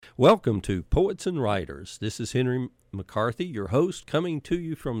Welcome to Poets and Writers. This is Henry McCarthy, your host, coming to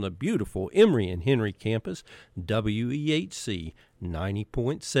you from the beautiful Emory and Henry campus, WEHC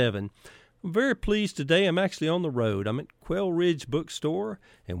 90.7. I'm very pleased today. I'm actually on the road. I'm at Quail Ridge Bookstore,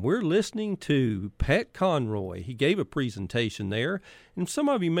 and we're listening to Pat Conroy. He gave a presentation there, and some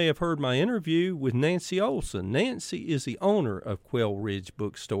of you may have heard my interview with Nancy Olson. Nancy is the owner of Quail Ridge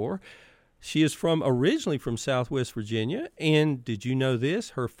Bookstore. She is originally from Southwest Virginia, and did you know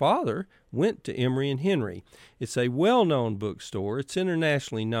this? Her father went to Emory and Henry. It's a well-known bookstore. It's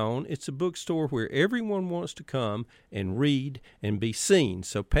internationally known. It's a bookstore where everyone wants to come and read and be seen.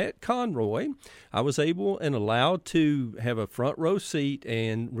 So Pat Conroy, I was able and allowed to have a front row seat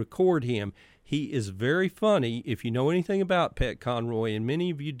and record him. He is very funny. If you know anything about Pat Conroy, and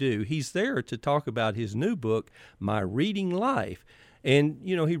many of you do, he's there to talk about his new book, My Reading Life. And,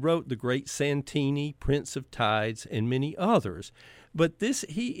 you know, he wrote The Great Santini, Prince of Tides, and many others. But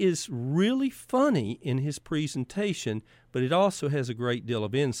he is really funny in his presentation, but it also has a great deal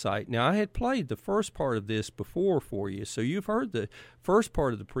of insight. Now, I had played the first part of this before for you, so you've heard the first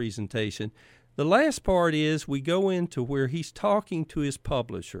part of the presentation. The last part is we go into where he's talking to his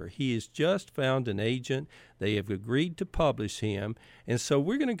publisher. He has just found an agent. They have agreed to publish him. And so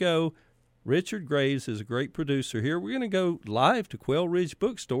we're going to go. Richard Graves is a great producer here. We're going to go live to Quail Ridge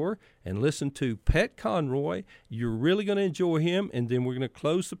Bookstore and listen to Pat Conroy. You're really going to enjoy him, and then we're going to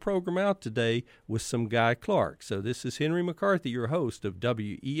close the program out today with some Guy Clark. So this is Henry McCarthy, your host of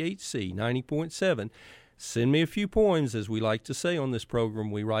WEHC 90.7. Send me a few poems. As we like to say on this program,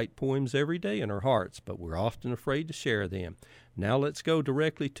 we write poems every day in our hearts, but we're often afraid to share them. Now let's go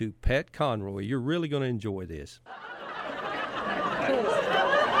directly to Pat Conroy. You're really going to enjoy this.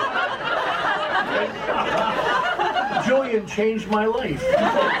 Julian changed my life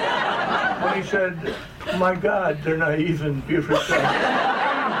when he said, "My God, they're naive and beautiful." He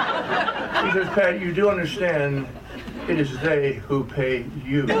says, "Pat, you do understand it is they who pay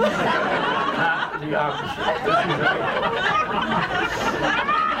you, not the opposite."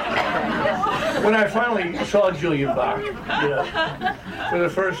 When I finally saw Julian Bach, for the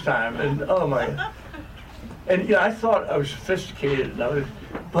first time, and oh my, and I thought I was sophisticated,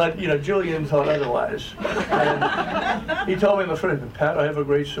 but Julian thought otherwise. And he told me in the front, "Pat, I have a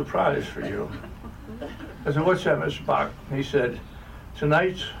great surprise for you." I said, "What's that, Mr. Bach?" He said,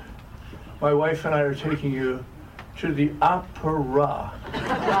 "Tonight, my wife and I are taking you to the opera."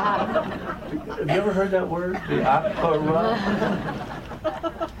 Have you ever heard that word, the opera?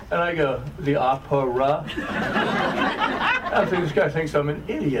 And I go, "The opera?" I think this guy thinks I'm an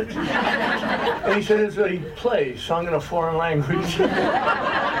idiot. And he said it's a play sung in a foreign language.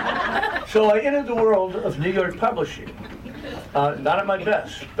 So I entered the world of New York publishing. Not at my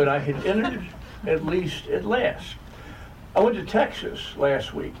best, but I had entered at least at last. I went to Texas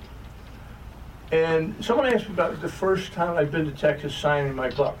last week, and someone asked me about the first time I'd been to Texas signing my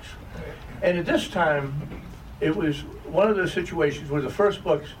books. And at this time, it was one of those situations where the first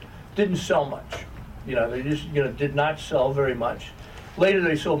books didn't sell much. They just did not sell very much. Later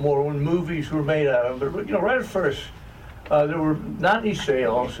they sold more when movies were made out of them. But right at first, there were not any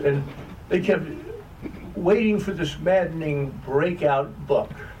sales, and they kept waiting for this maddening breakout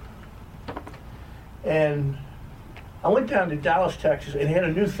book. And I went down to Dallas, Texas, and had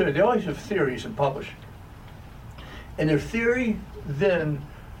a new theory. They always have theories in publishing. And their theory then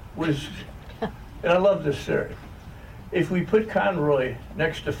was, and I love this theory, if we put Conroy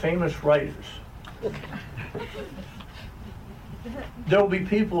next to famous writers, there will be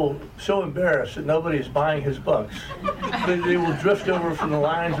people so embarrassed that nobody is buying his books that they will drift over from the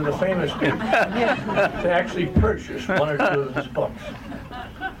lines of the famous people to actually purchase one or two of his books.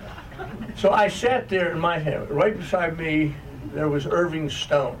 So I sat there in my head. Right beside me, there was Irving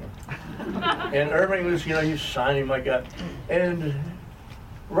Stone. And Irving was, he's signing my gut. And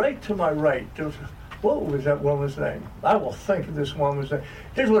right to my right, what was that woman's name? I will think of this woman's name.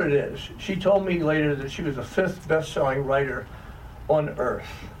 Here's what it is. She told me later that she was the 5th best-selling writer on earth.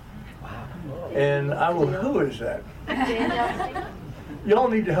 Wow. And I will, who is that? Y'all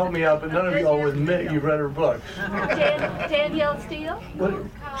need to help me out, but none of y'all would admit you read her books. Danielle Steele?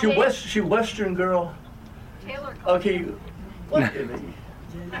 What? She Western girl? Taylor. Okay. What?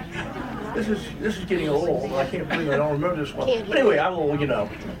 This is getting old. I can't believe I don't remember this one. But anyway, I will,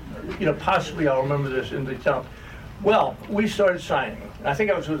 possibly I'll remember this in detail. Well, we started signing. I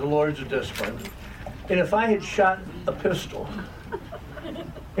think I was with the Lords of Discipline. And if I had shot a pistol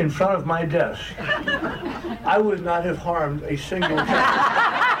in front of my desk, I would not have harmed a single child.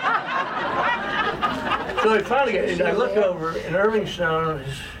 So I finally, and I look over, and Irving Stone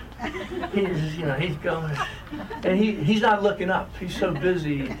is he's going, and he's not looking up. He's so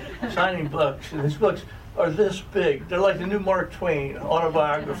busy signing books, and his books are this big. They're like the new Mark Twain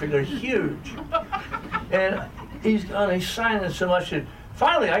autobiography. They're huge, and he's signing so much that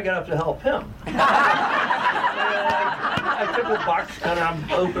finally I got up to help him. I took a box cutter, I'm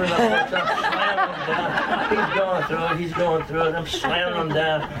opening up books, I'm slamming them down. He's going through it, I'm slamming them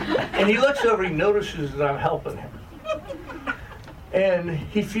down. And he looks over, he notices that I'm helping him. And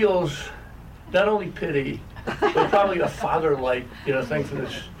he feels not only pity, but probably a father-like, thing for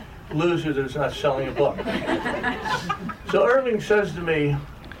this loser that's not selling a book. So Irving says to me,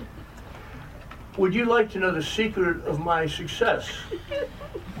 "Would you like to know the secret of my success,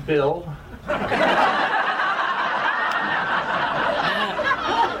 Bill?"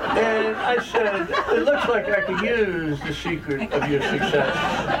 And I said, "It looks like I could use the secret of your success,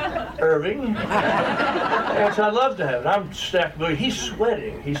 Irving." And so I'd love to have it. I'm stacked, but he's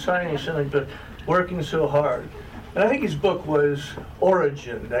sweating. He's signing something, but working so hard. And I think his book was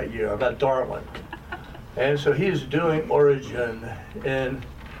Origin that year, about Darwin. And so he's doing Origin. And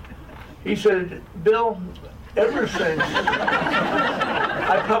he said, "Bill, ever since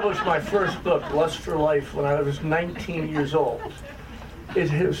I published my first book, Lust for Life, when I was 19 years old, it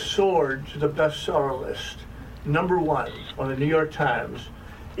has soared to the bestseller list, #1 on the New York Times.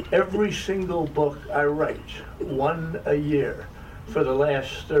 Every single book I write, one a year, for the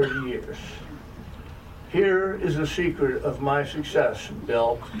last 30 years. Here is the secret of my success,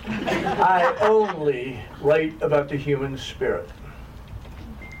 Bill. I only write about the human spirit."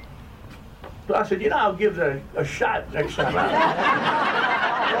 So I said, I'll give that a shot next time out.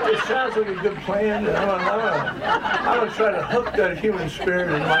 It sounds like a good plan, and I'm going to try to hook that human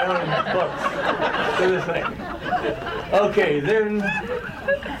spirit in my own books to the thing. Okay, then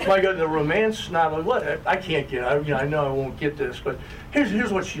I got the romance novel. What? I can't get it. I know I won't get this, but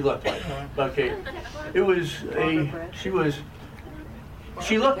here's what she looked like. Okay, it was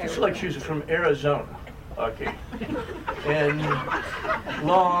she looked like she was from Arizona. Okay, and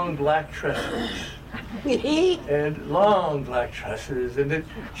long black tresses. And long black tresses, and then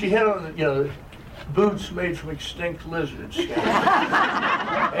she had on, boots made from extinct lizard skin.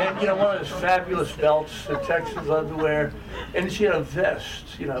 And, one of those fabulous belts that Texans love to wear. And she had a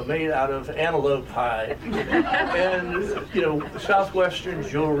vest, made out of antelope hide. And, Southwestern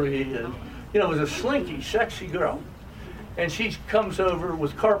jewelry, and, it was a slinky, sexy girl. And she comes over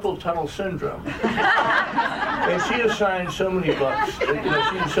with carpal tunnel syndrome. And she has signed so many books that,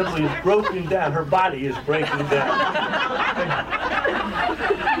 she simply is broken down. Her body is breaking down.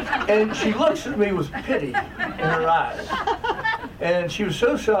 And she looks at me with pity in her eyes. And she was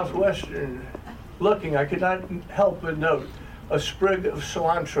so Southwestern looking, I could not help but note a sprig of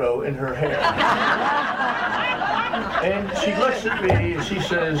cilantro in her hair. And she looks at me and she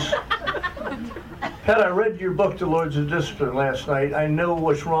says, "Pat, I read your book, The Lords of Discipline, last night. I know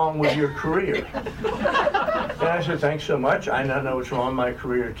what's wrong with your career." And I said, "Thanks so much. I now know what's wrong with my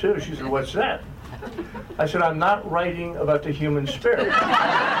career, too." She said, "What's that?" I said, "I'm not writing about the human spirit."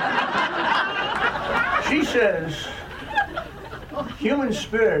 She says, "Human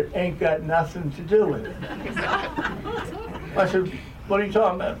spirit ain't got nothing to do with it." I said, "What are you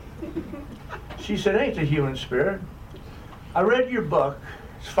talking about?" She said, "Ain't the human spirit. I read your book.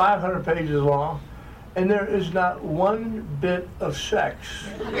 It's 500 pages long. And there is not one bit of sex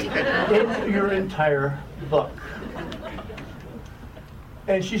in your entire book."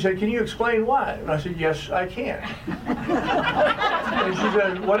 And she said, "Can you explain why?" And I said, "Yes, I can." And she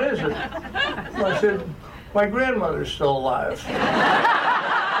said, "What is it?" And I said, "My grandmother's still alive."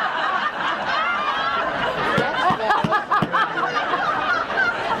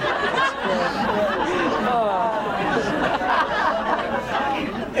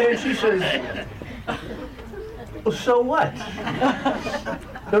 And she says, "Well, so what?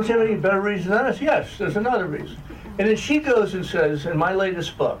 Don't you have any better reason than us?" "Yes, there's another reason." And then she goes and says, in my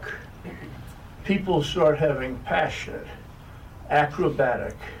latest book, people start having passionate,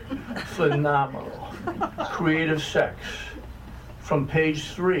 acrobatic, phenomenal, creative sex from page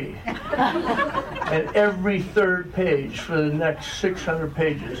 3. And every third page for the next 600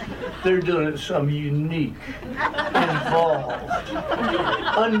 pages, they're doing it in some unique, involved,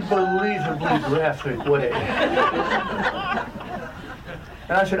 unbelievably graphic way.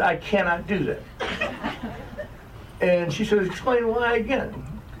 And I said, "I cannot do that." And she said, "Explain why again."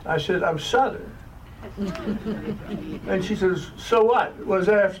 I said, "I'm Southern." And she says, "So what? What does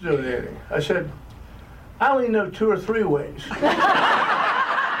that have to do with anything?" I said, "I only know 2 or 3 ways."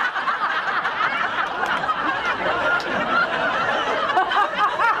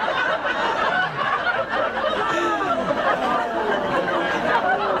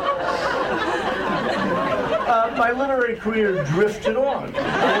 career drifted on.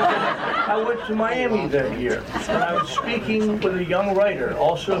 I went to Miami that year, and I was speaking with a young writer,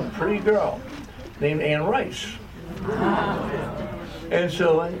 also a pretty girl, named Anne Rice. And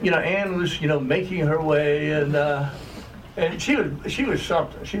so, Anne was, making her way, and she was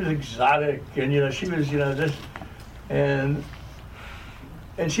something. She was exotic, and she was, this, and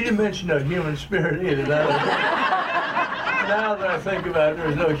she didn't mention no human spirit either. Now that I think about it, there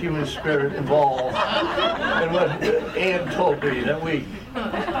was no human spirit involved in what Anne told me that week.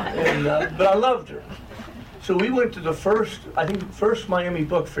 But I loved her. So we went to the first Miami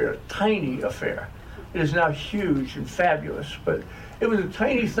Book Fair, tiny affair. It is now huge and fabulous, but it was a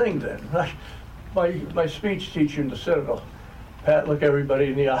tiny thing then. My speech teacher in the Citadel, Pat, look everybody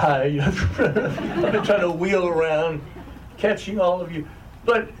in the eye. I've been trying to wheel around, catching all of you.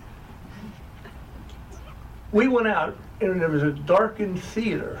 But we went out, and there was a darkened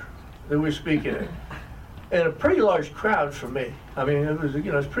theater that we were speaking in, and a pretty large crowd for me. I mean, it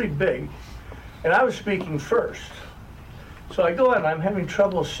was pretty big, and I was speaking first. So I go out, and I'm having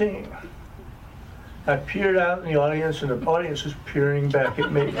trouble seeing. I peered out in the audience, and the audience is peering back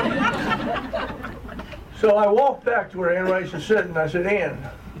at me. So I walked back to where Anne Rice was sitting, and I said, Anne,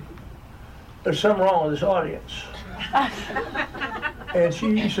 there's something wrong with this audience. And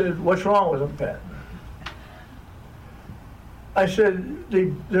she said, what's wrong with them, Pat? I said,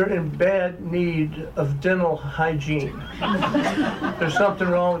 they're in bad need of dental hygiene. There's something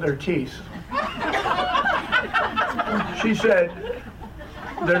wrong with their teeth. She said,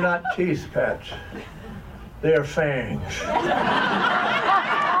 they're not teeth, Pat. They're fangs.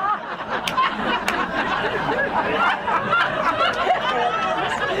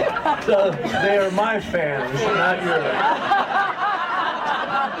 So they are my fans, not yours.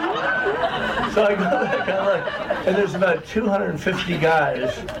 So I go back, I look, and there's about 250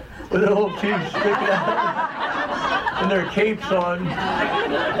 guys with their little teeth sticking out and their capes on.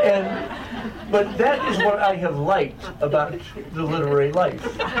 But that is what I have liked about the literary life.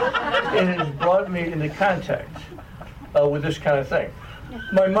 It has brought me into contact with this kind of thing.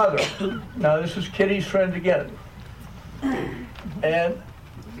 My mother, now this is Kitty's friend again, and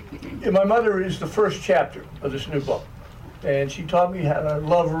my mother is the first chapter of this new book. And she taught me how to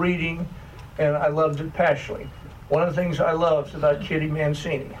love reading, and I loved it passionately. One of the things I loved about Kitty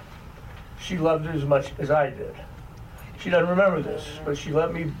Mancini, she loved it as much as I did. She doesn't remember this, but she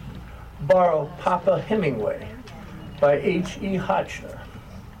let me borrow Papa Hemingway by H.E. Hotchner.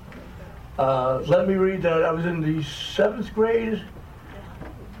 Let me read that. I was in the 7th grade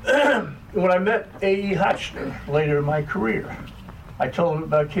when I met A.E. Hotchner later in my career. I told him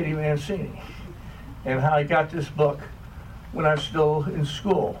about Kitty Mancini and how I got this book when I was still in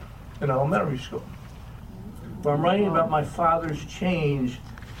school, in elementary school. But I'm writing about my father's change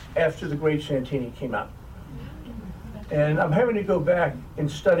after The Great Santini came out. And I'm having to go back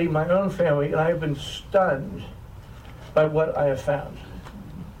and study my own family, and I have been stunned by what I have found.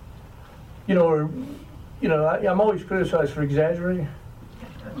 I'm always criticized for exaggerating.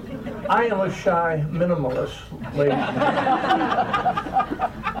 I am a shy minimalist, ladies and gentlemen.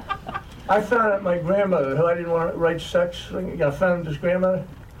 I found out my grandmother, who I didn't want to write sex, I found this grandmother.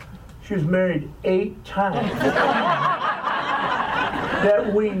 She was married 8 times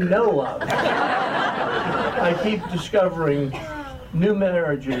that we know of. I keep discovering new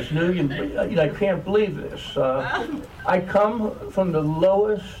marriages, I can't believe this. I come from the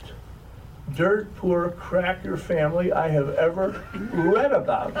lowest, dirt poor cracker family I have ever read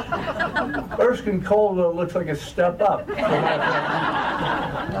about. Erskine Caldwell looks like a step up.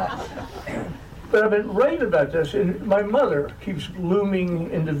 But I've been writing about this, and my mother keeps looming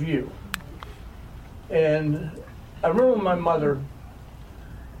into view. And I remember my mother,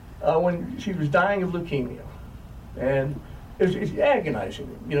 when she was dying of leukemia, and it's agonizing.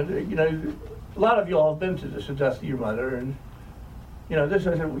 A lot of y'all have been to this, the death of your mother, and this.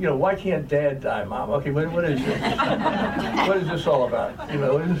 I said, why can't Dad die, Mom? Okay, what is this? What is this all about?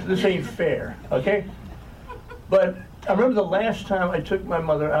 This ain't fair. Okay, but I remember the last time I took my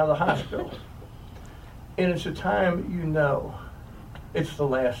mother out of the hospital, and it's a time it's the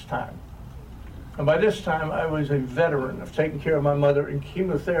last time. And by this time, I was a veteran of taking care of my mother in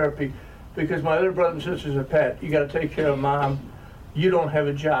chemotherapy, because my other brothers and sisters are, Pat, you got to take care of Mom. You don't have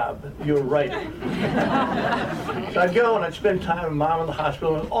a job. You're a writer. So I'd go and I'd spend time with Mom in the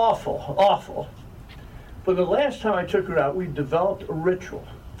hospital. It was awful, awful. But the last time I took her out, we developed a ritual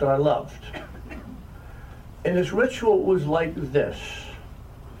that I loved. And this ritual was like this.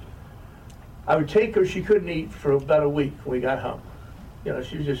 I would take her, she couldn't eat for about a week when we got home.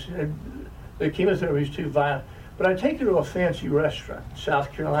 She was just, the chemotherapy was too violent. But I'd take her to a fancy restaurant in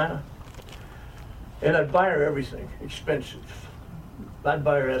South Carolina. And I'd buy her everything expensive. I'd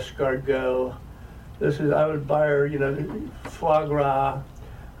buy her escargot. I would buy her, foie gras.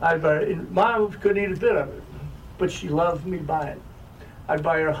 I'd buy her, Mom couldn't eat a bit of it, but she loved me buying it. I'd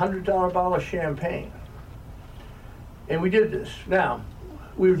buy her a $100 bottle of champagne. And we did this. Now,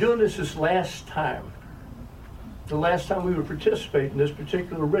 we were doing this last time. The last time we would participate in this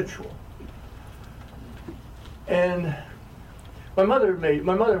particular ritual. And my mother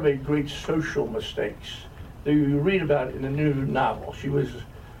made great social mistakes that you read about in the new novel. She was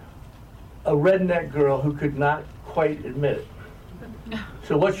a redneck girl who could not quite admit it.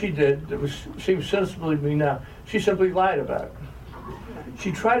 So what she did, seems sensible to me now, she simply lied about it.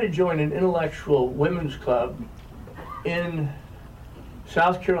 She tried to join an intellectual women's club in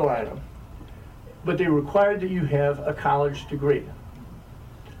South Carolina, but they required that you have a college degree.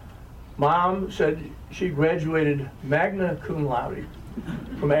 Mom said she graduated magna cum laude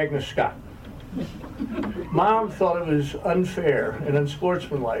from Agnes Scott. Mom thought it was unfair and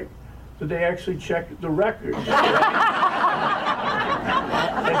unsportsmanlike that they actually checked the records. They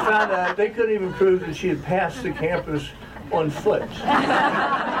found out they couldn't even prove that she had passed the campus on foot.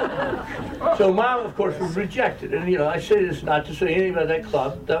 So Mom, of course, was rejected. And I say this not to say anything about that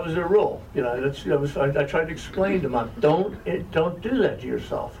club. That was their rule. I tried to explain to Mom, don't do that to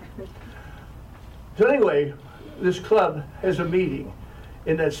yourself. So anyway, this club has a meeting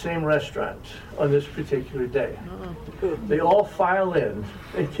in that same restaurant on this particular day. They all file in.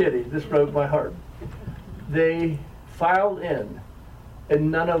 Hey, Kitty, this broke my heart. They filed in,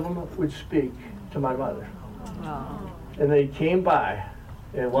 and none of them would speak to my mother. And they came by,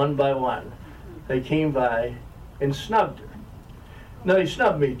 and one by one, they came by and snubbed her. Now, they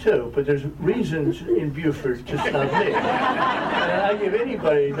snubbed me too, but there's reasons in Buford to snub me. And I give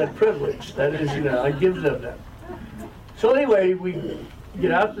anybody that privilege. That is, I give them that. So anyway, we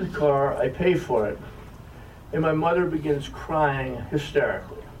get out to the car, I pay for it, and my mother begins crying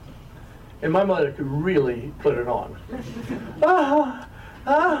hysterically. And my mother could really put it on.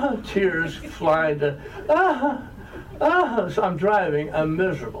 Tears flying down. So I'm driving, I'm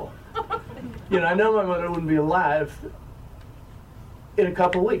miserable. I know my mother wouldn't be alive in a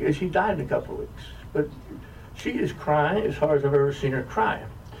couple of weeks. She died in a couple of weeks. But she is crying as hard as I've ever seen her cry.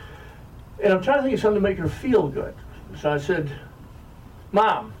 And I'm trying to think of something to make her feel good. So I said,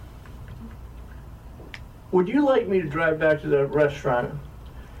 Mom, would you like me to drive back to the restaurant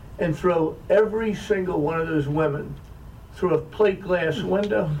and throw every single one of those women through a plate glass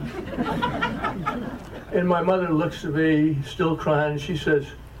window? And my mother looks at me, still crying, and she says,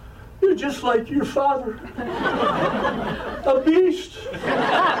 you're just like your father, a beast.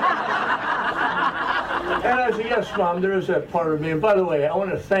 And I said, yes, Mom, there is that part of me. And by the way, I want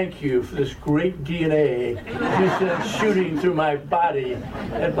to thank you for this great DNA shooting through my body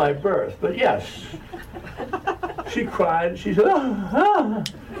at my birth. But yes, she cried. She said, and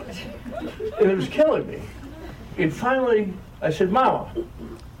it was killing me. And finally, I said, Mama,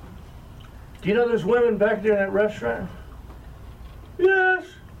 do you know there's women back there in that restaurant? Yes.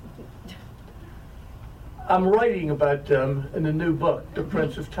 I'm writing about them in the new book, The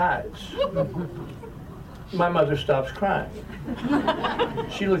Prince of Tides. My mother stops crying.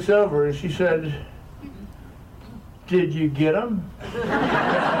 She looks over and she said, did you get them?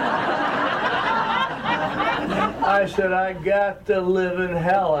 I said, I got the living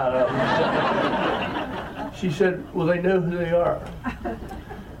hell out of them. She said, well, they know who they are.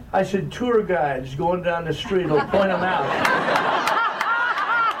 I said, tour guides going down the street will point them out.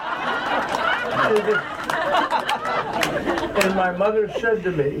 And my mother said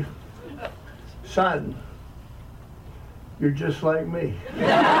to me, son, you're just like me.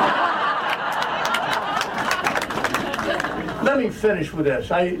 Let me finish with this.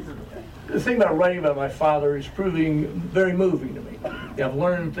 The thing about writing about my father is proving very moving to me. I've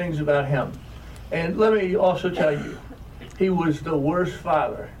learned things about him. And let me also tell you, he was the worst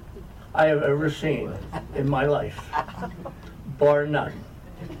father I have ever seen in my life, bar none.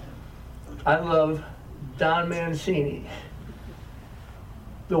 I love Don Mancini,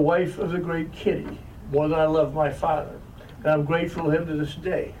 the wife of the great Kitty, more than I love my father. And I'm grateful to him to this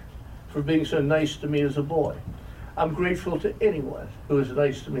day for being so nice to me as a boy. I'm grateful to anyone who was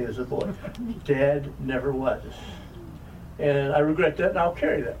nice to me as a boy. Dad never was. And I regret that, and I'll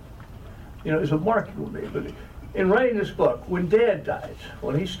carry that. It's a mark with me. But in writing this book, when Dad died,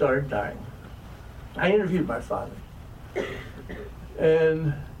 when he started dying, I interviewed my father.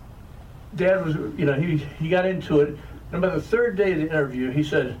 And Dad was, he got into it. And about the third day of the interview, he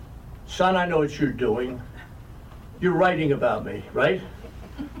said, son, I know what you're doing. You're writing about me, right?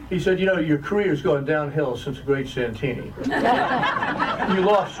 He said, you know, your career's gone downhill since the Great Santini. You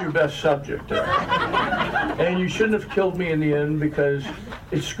lost your best subject there. And you shouldn't have killed me in the end because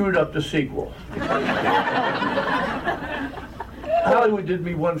it screwed up the sequel. Hollywood did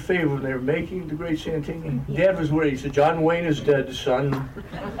me one favor when they were making The Great Santini. Dad was worried. He said, John Wayne is dead, son.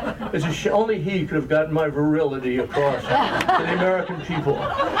 Only he could have gotten my virility across to the American people.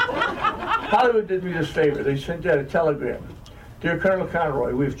 Hollywood did me this favor. They sent Dad a telegram. Dear Colonel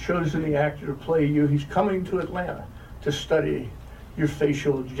Conroy, we have chosen the actor to play you. He's coming to Atlanta to study your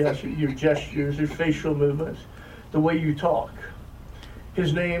facial gestures, your facial movements, the way you talk.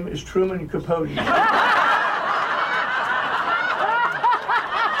 His name is Truman Capote.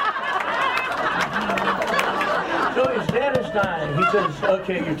 So his dad is dying. He says,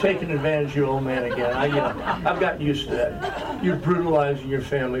 okay, you're taking advantage of your old man again. I've gotten used to that. You're brutalizing your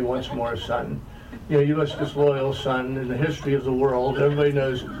family once more, son. You know, you're this loyal son in the history of the world. Everybody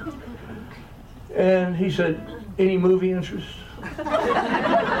knows it. And he said, any movie interest?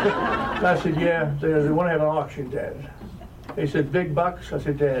 I said, yeah, they want to have an auction, Dad. They said, big bucks? I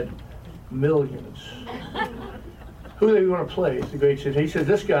said, Dad, millions. Who do they want to play? The Great Santini. He said,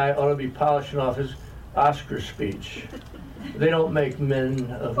 this guy ought to be polishing off his Oscar speech. They don't make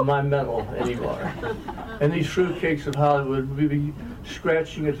men of my mettle anymore. And these fruitcakes of Hollywood will be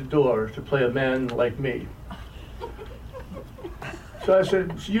scratching at the door to play a man like me. So I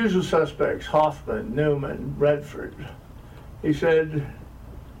said, usual suspects, Hoffman, Newman, Redford. He said,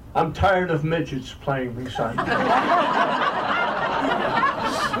 I'm tired of midgets playing me, son.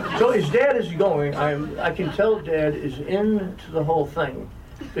 So his dad is going. I can tell Dad is into the whole thing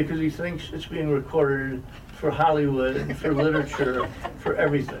because he thinks it's being recorded for Hollywood, for literature, for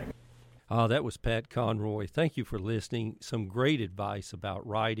everything. That was Pat Conroy. Thank you for listening. Some great advice about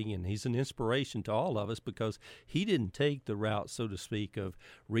writing, and he's an inspiration to all of us because he didn't take the route, so to speak, of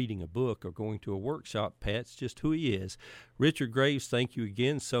reading a book or going to a workshop. Pat's just who he is. Richard Graves, thank you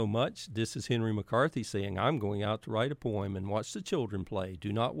again so much. This is Henry McCarthy saying, I'm going out to write a poem and watch the children play.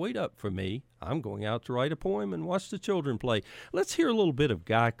 Do not wait up for me. I'm going out to write a poem and watch the children play. Let's hear a little bit of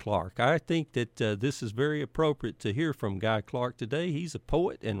Guy Clark. I think that this is very appropriate to hear from Guy Clark today. He's a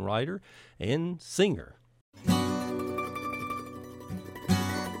poet and writer and singer.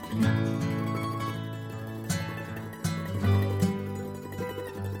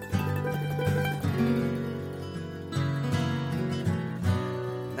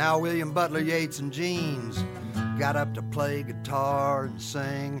 Now William Butler Yeats and Jeans got up to play guitar and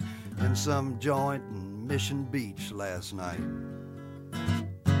sing in some joint in Mission Beach last night.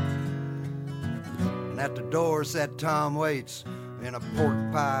 And at the door sat Tom Waits in a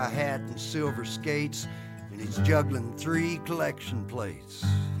pork pie hat and silver skates, and he's juggling 3 collection plates.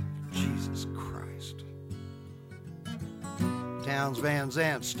 Jesus Christ. Townes Van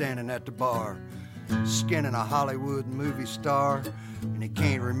Zandt standing at the bar, skinning a Hollywood movie star, and he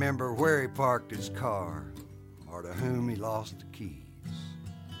can't remember where he parked his car or to whom he lost the keys.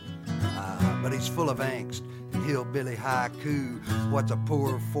 But he's full of angst and hillbilly haiku. What's a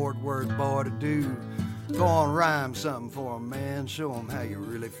poor Fort Worth boy to do? Go on, rhyme something for him, man. Show him how you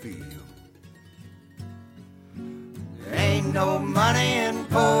really feel. There ain't no money in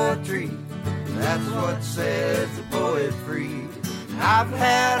poetry. That's what sets the poet free. I've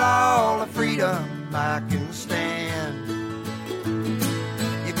had all the freedom I can stand.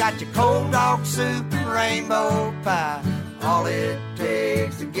 You got your cold dog soup and rainbow pie. All it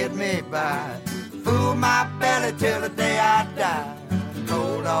takes to get me by. Fool my belly till the day I die.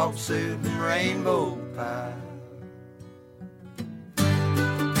 Cold dog soup and rainbow pie.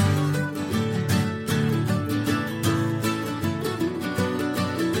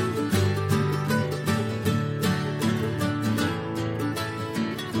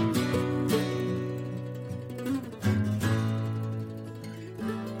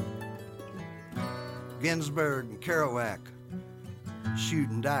 Ginsberg and Kerouac,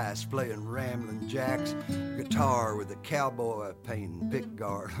 shooting dice, playing Ramblin' Jacks, guitar with a cowboy painting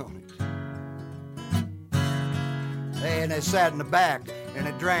pickguard on it. And they sat in the back and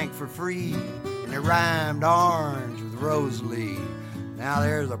they drank for free, and they rhymed orange with Rosalie. Now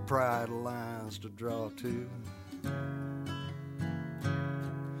there's a pride of lines to draw to.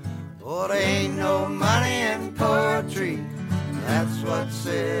 Oh, there ain't no money in poetry. That's what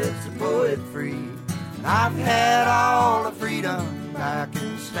sets the poet free. And I've had all the freedom I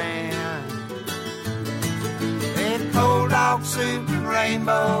can stand. And cold dog soup and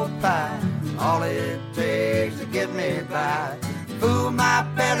rainbow pie, all it takes to get me by. Fool my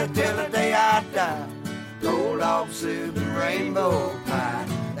belly till the day I die. Cold dog soup and rainbow pie.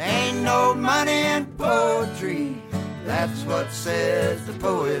 There ain't no money in poetry. that's what sets the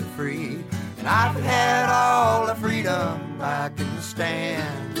poet free. And I've had all the freedom I can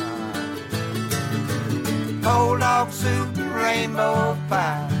stand. Cold dog soup and rainbow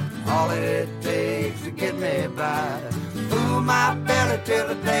pie, all it takes to get me by. Fool my belly till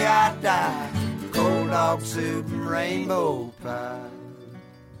the day I die. Cold dog soup and rainbow pie.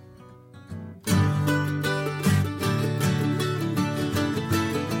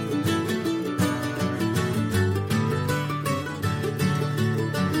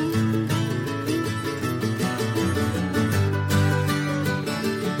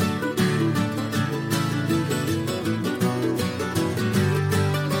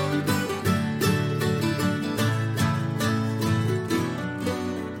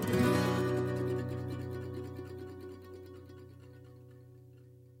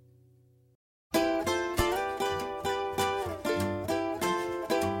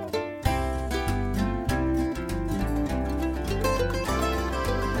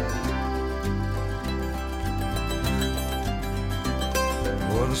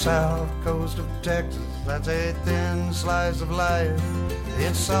 South coast of Texas, that's a thin slice of life.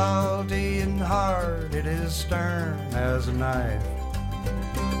 It's salty and hard, it is stern as a knife.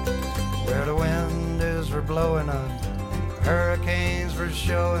 Where the wind is for blowing up, hurricanes for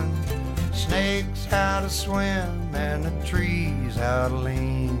showing, snakes how to swim and the trees how to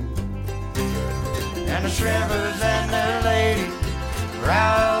lean. And the shrimpers and the ladies are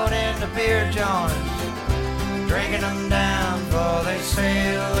out in the beer joints, drinking them down before they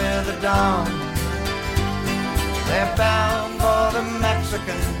sail with the dawn. They're bound for the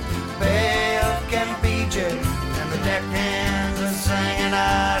Mexican Bay of Campeche, and the deckhands are singing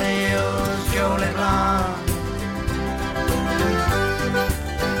adios, Jolie Blonde.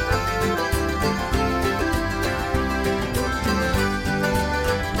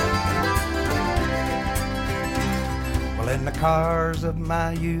 In the cars of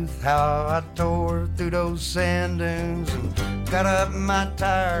my youth, how I tore through those sand dunes and cut up my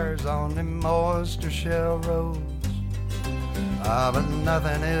tires on them oyster shell roads. Ah, but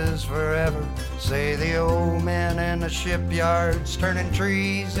nothing is forever, say the old men in the shipyards, turning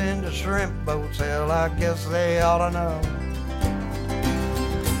trees into shrimp boats. Hell, I guess they ought to know.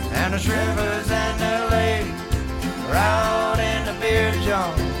 And the shrimpers and the ladies are out in the beer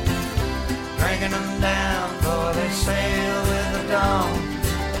joint, drinking them down before they sail with the dawn.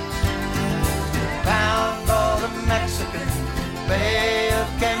 Bound for the Mexican Bay of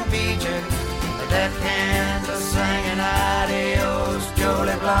Campeche, the deckhands are singing adios,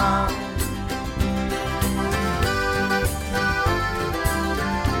 Jolie Blonde.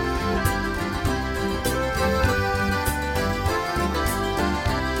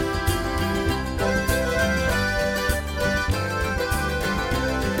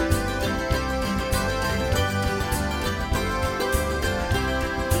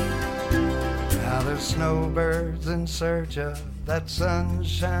 Snowbirds in search of that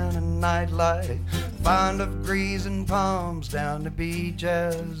sunshine and nightlight, fond of greasing palms down the beach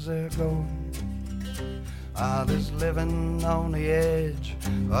as they're going. Ah, this living on the edge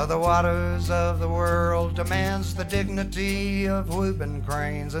of the waters of the world demands the dignity of whooping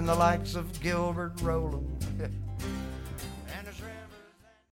cranes and the likes of Gilbert Rowland.